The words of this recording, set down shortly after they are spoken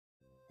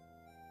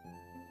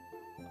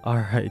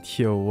Alright,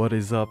 yo, what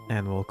is up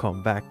and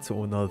welcome back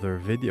to another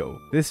video.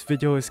 This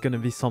video is gonna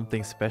be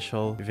something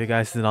special. If you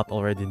guys did not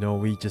already know,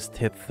 we just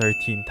hit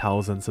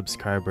 13,000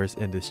 subscribers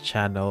in this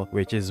channel,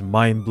 which is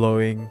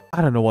mind-blowing.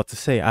 I don't know what to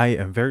say, I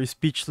am very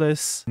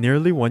speechless.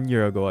 Nearly 1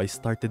 year ago, I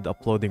started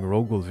uploading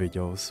Ro-Ghoul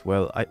videos.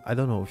 Well, I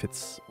don't know if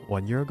it's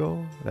 1 year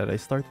ago that I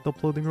started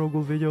uploading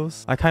Ro-Ghoul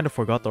videos. I kind of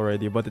forgot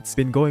already, but it's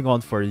been going on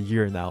for a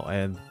year now,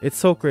 and it's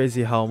so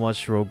crazy how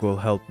much Ro-Ghoul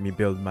helped me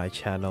build my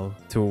channel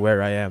to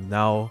where I am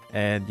now.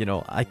 And you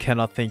know, I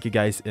cannot thank you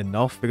guys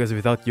enough, because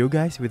without you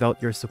guys,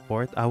 without your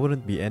support, I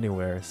wouldn't be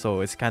anywhere. So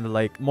it's kind of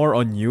like more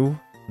on you,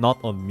 not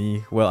on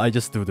me. Well, I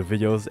just do the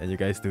videos and you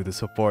guys do the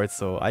support,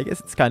 so I guess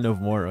it's kind of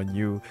more on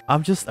you.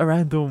 I'm just a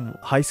random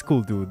high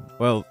school dude.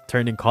 Well,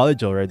 turning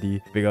college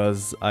already,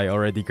 because I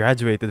already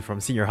graduated from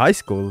senior high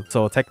school.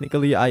 So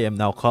technically, I am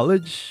now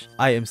college.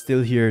 I am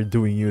still here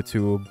doing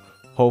YouTube.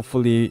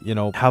 Hopefully, you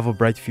know, have a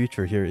bright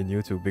future here in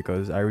YouTube,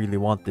 because I really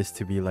want this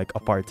to be like a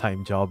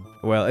part-time job.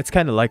 Well, it's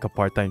kind of like a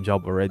part-time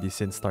job already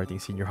since starting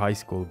senior high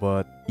school.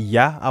 But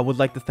yeah, I would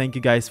like to thank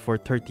you guys for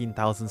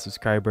 13,000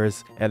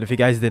 subscribers. And if you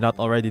guys did not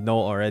already know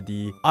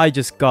already, I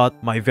just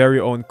got my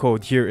very own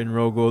code here in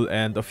Ro-Ghoul,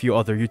 and a few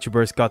other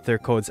YouTubers got their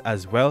codes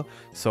as well.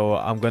 So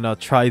I'm gonna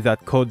try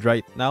that code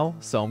right now.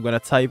 So I'm gonna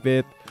type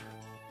it,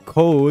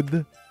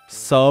 code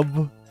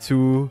sub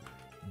to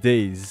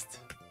Dazed.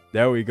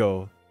 There we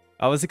go.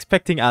 I was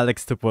expecting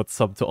Alex to put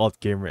sub to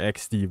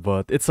AltGamerXD,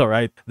 but it's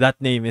alright.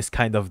 That name is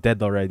kind of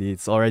dead already.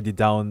 It's already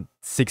down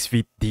 6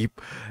 feet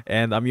deep,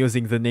 and I'm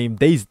using the name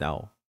Dazed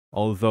now.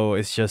 Although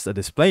it's just a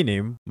display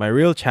name. My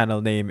real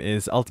channel name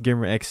is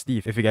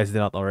AltGamerXD. If you guys did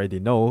not already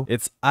know,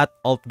 it's at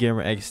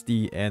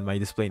AltGamerXD, and my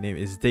display name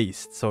is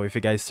Dazed. So if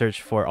you guys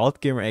search for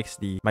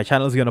AltGamerXD, my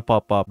channel is gonna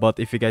pop up. But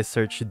if you guys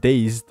search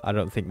Dazed, I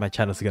don't think my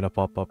channel is gonna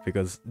pop up,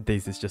 because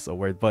Dazed is just a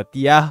word. But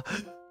yeah,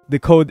 the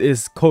code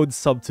is code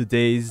sub to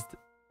Dazed.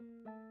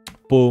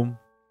 Boom,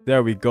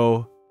 there we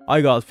go.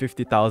 I got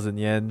 50,000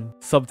 yen.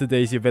 Sub to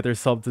Dazed, you better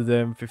sub to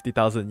them.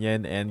 50,000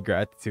 yen and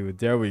gratitude.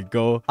 There we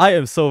go. I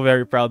am so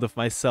very proud of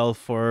myself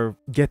for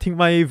getting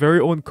my very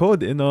own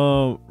code in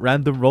a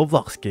random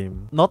Roblox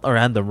game. Not a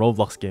random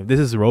Roblox game. This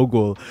is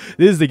Ro-Ghoul.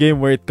 This is the game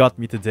where it got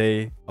me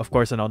today. Of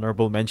course, an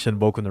honorable mention,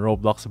 Boku no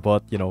Roblox,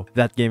 but you know,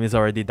 that game is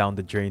already down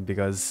the drain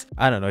because,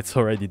 I don't know, it's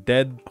already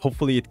dead.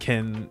 Hopefully it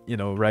can, you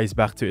know, rise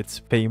back to its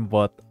fame,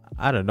 but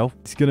I don't know.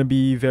 It's gonna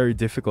be very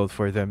difficult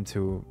for them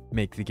to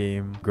make the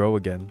game grow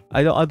again.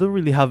 I don't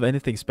really have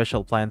anything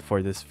special planned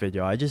for this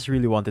video. I just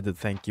really wanted to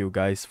thank you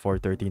guys for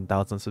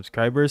 13,000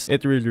 subscribers.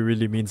 It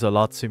really means a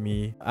lot to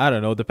me. I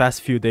don't know, the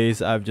past few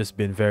days I've just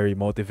been very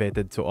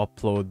motivated to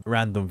upload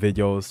random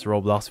videos,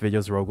 Roblox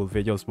videos, Ro-Ghoul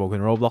videos, Boku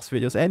no Roblox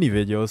videos, any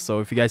videos. So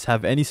if you guys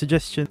have any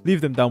suggestions,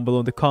 leave them down below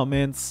in the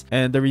comments.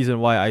 And the reason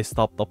why I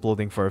stopped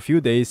uploading for a few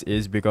days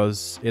is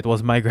because it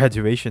was my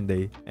graduation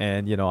day,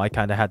 and you know, I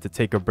kind of had to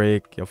take a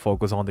break, you know,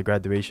 focus on the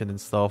graduation and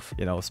stuff,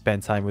 you know,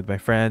 spend time with my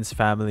friends,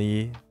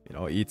 family, you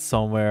know, eat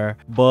somewhere.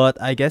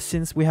 But I guess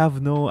since we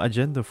have no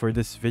agenda for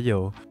this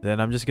video,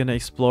 then I'm just gonna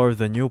explore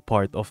the new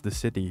part of the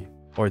city,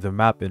 or the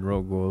map in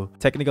Ro-Ghoul.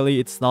 Technically,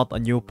 it's not a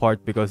new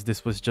part because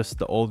this was just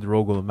the old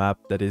Ro-Ghoul map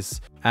that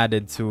is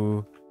added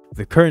to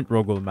the current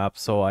Ro-Ghoul map.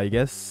 So I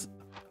guess,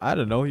 I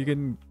don't know, you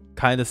can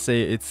kind of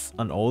say it's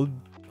an old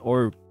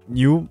or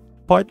new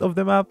part of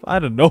the map. I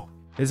don't know.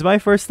 It's my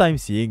first time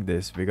seeing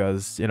this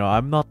because, you know,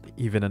 I'm not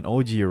even an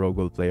OG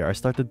Ro-Ghoul player. I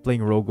started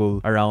playing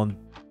Ro-Ghoul around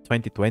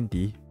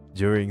 2020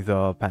 during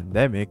the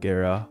pandemic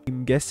era.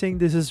 I'm guessing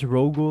this is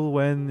Ro-Ghoul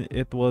when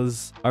it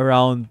was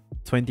around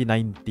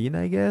 2019,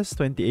 I guess,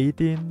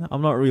 2018.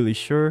 I'm not really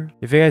sure.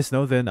 If you guys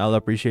know, then I'll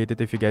appreciate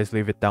it if you guys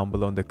leave it down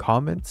below in the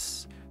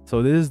comments.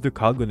 So this is the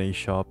Kagune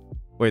shop.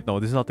 Wait, no,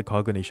 this is not the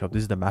Kagune shop.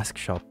 This is the mask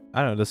shop.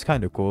 I don't know, that's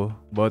kind of cool,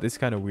 but it's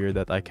kind of weird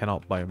that I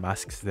cannot buy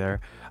masks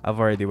there. I've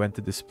already went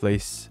to this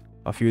place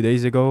a few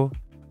days ago,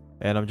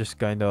 and I'm just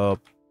kind of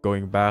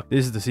going back.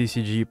 This is the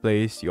CCG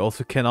place. You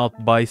also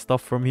cannot buy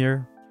stuff from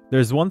here.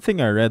 There's one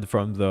thing I read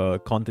from the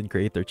content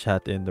creator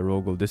chat in the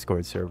Ro-Ghoul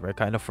Discord server. I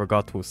kind of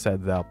forgot who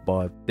said that,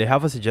 but they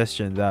have a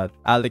suggestion that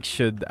Alex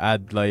should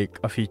add like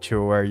a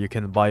feature where you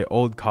can buy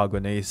old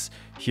Kagunes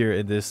here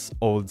in this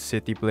old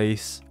city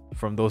place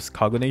from those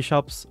Kagune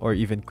shops or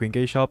even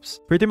Quinkei shops.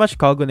 Pretty much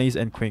Kagunes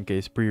and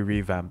Quinkeis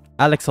pre-revamped.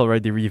 Alex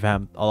already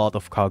revamped a lot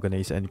of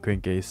Kagunes and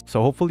Quinkeis,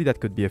 so hopefully that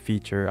could be a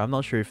feature. I'm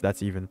not sure if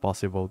that's even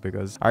possible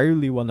because I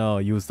really wanna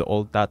use the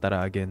old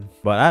Tatara again,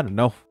 but I don't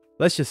know.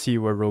 Let's just see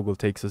where Ro-Ghoul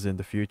takes us in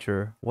the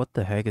future. What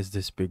the heck is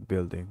this big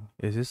building?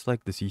 Is this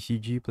like the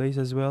CCG place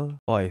as well?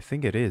 Oh, I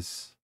think it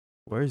is.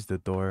 Where's the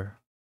door?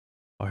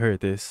 Oh, here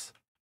it is.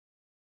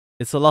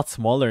 It's a lot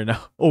smaller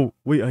now. Oh,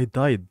 wait, I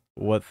died.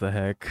 What the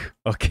heck?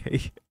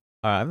 Okay.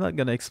 I'm not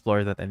gonna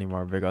explore that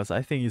anymore because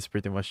I think it's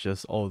pretty much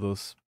just all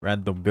those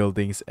random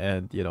buildings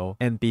and, you know,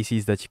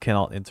 NPCs that you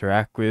cannot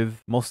interact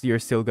with. Mostly you're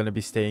still gonna be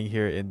staying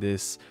here in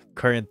this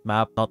current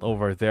map, not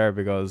over there,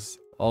 because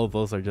all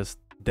those are just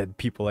dead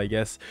people, I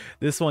guess.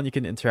 This one you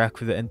can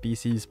interact with the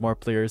NPCs. More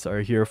players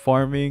are here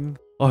farming.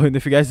 Oh, and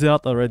if you guys do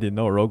not already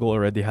know, Ro-Ghoul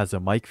already has a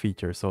mic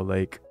feature, so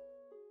like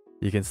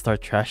You can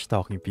start trash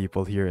talking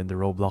people here in the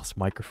Roblox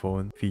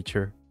microphone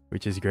feature,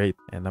 which is great.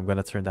 And I'm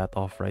gonna turn that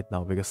off right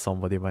now because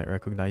somebody might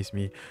recognize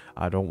me.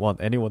 I don't want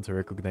anyone to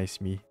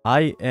recognize me.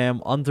 I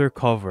am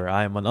undercover.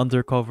 I am an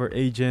undercover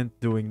agent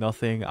doing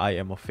nothing. I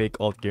am a fake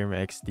alt gamer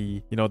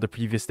XD. You know, the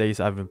previous days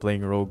I've been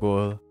playing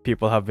Ro-Ghoul.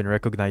 People have been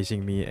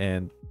recognizing me,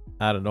 and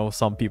I don't know,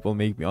 some people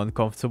make me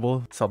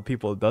uncomfortable, some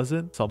people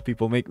doesn't, some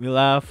people make me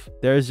laugh.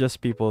 There's just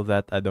people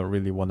that I don't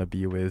really want to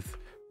be with,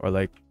 or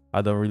like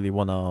I don't really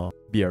want to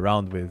be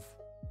around with,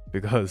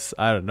 because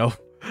I don't know,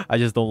 I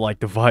just don't like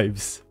the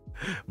vibes.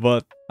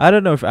 But I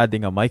don't know if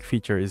adding a mic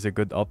feature is a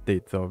good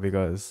update though,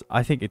 because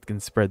I think it can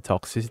spread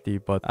toxicity,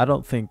 but I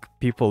don't think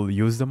people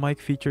use the mic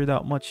feature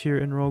that much here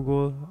in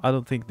Ro-Ghoul. I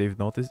don't think they've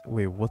noticed.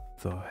 Wait, what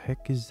the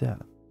heck is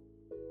that?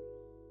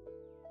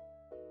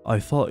 I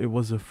thought it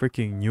was a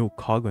freaking new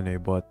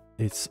Kagune, but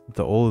it's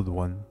the old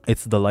one.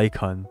 It's the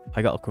Lycan.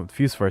 I got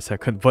confused for a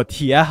second,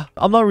 but yeah,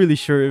 I'm not really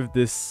sure if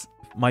this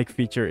mic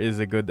feature is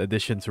a good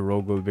addition to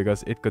Ro-Ghoul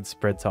because it could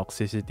spread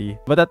toxicity,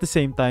 but at the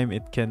same time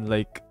it can,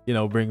 like, you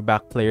know, bring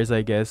back players,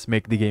 I guess,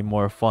 make the game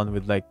more fun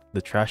with like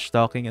the trash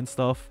talking and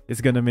stuff.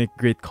 It's gonna make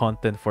great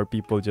content for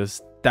people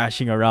just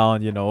dashing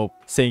around, you know,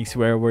 saying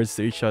swear words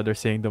to each other,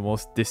 saying the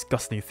most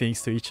disgusting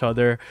things to each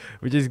other,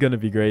 which is gonna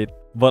be great.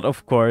 But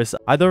of course,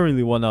 I don't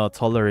really want to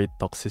tolerate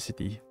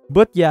toxicity.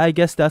 But yeah, I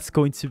guess that's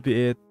going to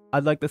be it.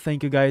 I'd like to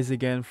thank you guys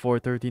again for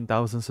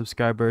 13,000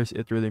 subscribers.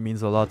 It really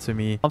means a lot to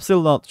me. I'm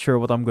still not sure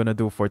what I'm gonna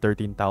do for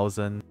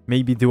 13,000.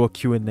 Maybe do a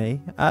Q&A?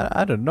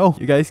 I don't know.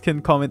 You guys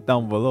can comment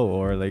down below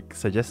or like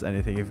suggest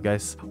anything if you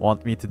guys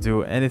want me to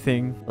do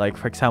anything. Like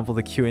for example,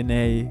 the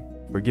Q&A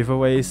for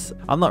giveaways.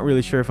 I'm not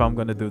really sure if I'm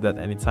gonna do that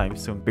anytime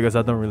soon because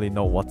I don't really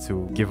know what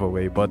to give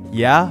away. But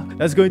yeah,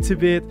 that's going to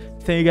be it.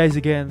 Thank you guys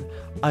again.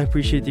 I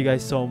appreciate you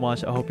guys so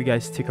much. I hope you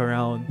guys stick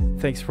around.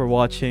 Thanks for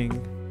watching.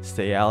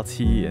 Stay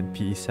healthy and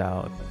peace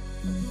out.